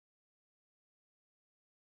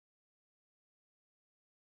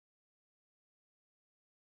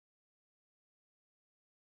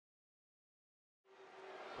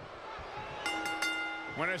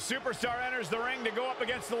When a superstar enters the ring to go up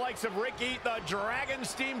against the likes of Ricky the Dragon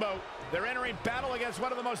Steamboat, they're entering battle against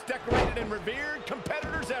one of the most decorated and revered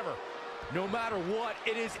competitors ever. No matter what,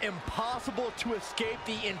 it is impossible to escape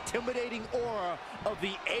the intimidating aura of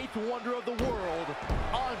the eighth wonder of the world,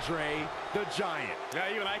 Andre the Giant. Now,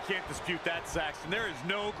 even I can't dispute that, Saxton. There is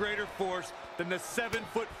no greater force than the 7'4",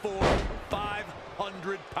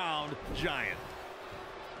 500-pound Giant.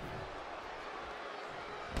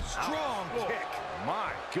 Strong kick.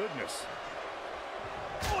 My goodness.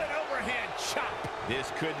 Oh, an overhand chop.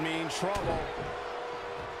 This could mean trouble.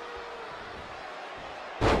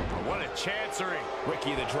 What a chancery.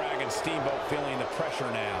 Ricky the Dragon Steamboat feeling the pressure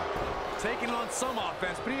now. Taking on some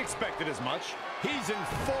offense, but he expected as much. He's in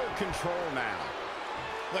full control now.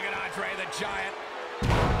 Look at Andre the Giant.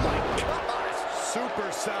 My gosh.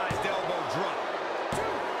 Super-sized elbow drop. 2,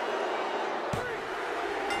 3.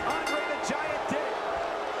 Andre the Giant did it.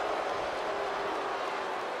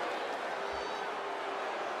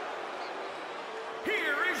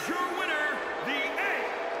 Here is your winner, the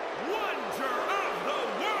eighth wonder of the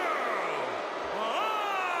world,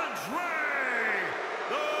 Andre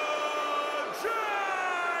the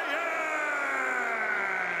Giant!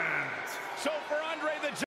 So for